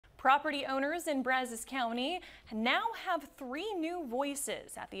Property owners in Brazos County now have 3 new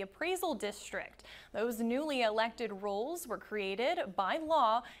voices at the Appraisal District. Those newly elected roles were created by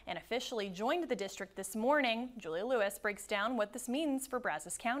law and officially joined the district this morning. Julia Lewis breaks down what this means for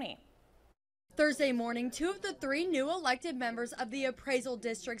Brazos County. Thursday morning, 2 of the 3 new elected members of the Appraisal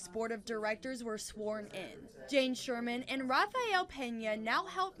District's Board of Directors were sworn in. Jane Sherman and Rafael Pena now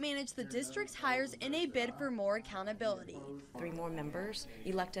help manage the district's hires in a bid for more accountability. 3 more members,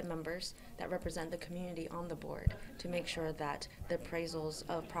 elected members, that represent the community on the board to make sure that the appraisals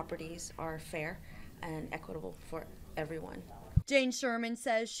of properties are fair and equitable for everyone. Jane Sherman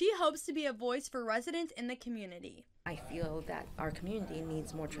says she hopes to be a voice for residents in the community. I feel that our community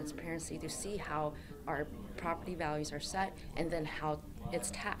needs more transparency to see how our property values are set and then how it's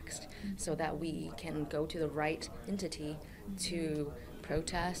taxed so that we can go to the right entity to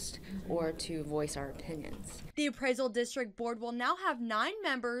protest or to voice our opinions. The Appraisal District Board will now have 9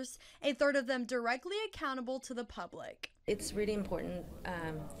 members, a third of them directly accountable to the public. It's really important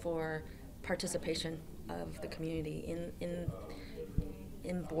for participation of the community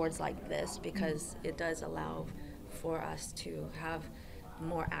in boards like this because it does allow for us to have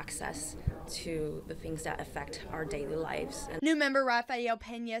more access to the things that affect our daily lives. New member Rafael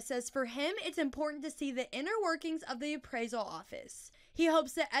Pena says for him it's important to see the inner workings of the appraisal office. He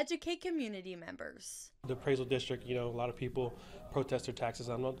hopes to educate community members. The appraisal district, a lot of people protest their taxes.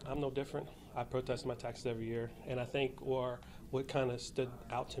 I'm no different. I protest my taxes every year, and I think what kind of stood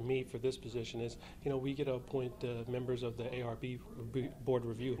out to me for this position is, we get to appoint the members of the ARB board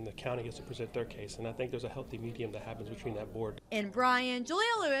review, and the county gets to present their case, and I think there's a healthy medium that happens between that board. In BRYAN, Julia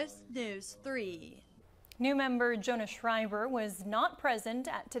Lewis, News 3. New member Jonah Schreiber was not present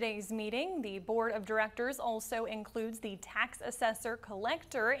at today's meeting. The board of directors also includes the tax assessor,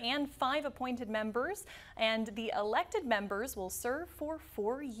 collector, and 5 appointed members, and the elected members will serve for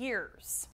 4 years.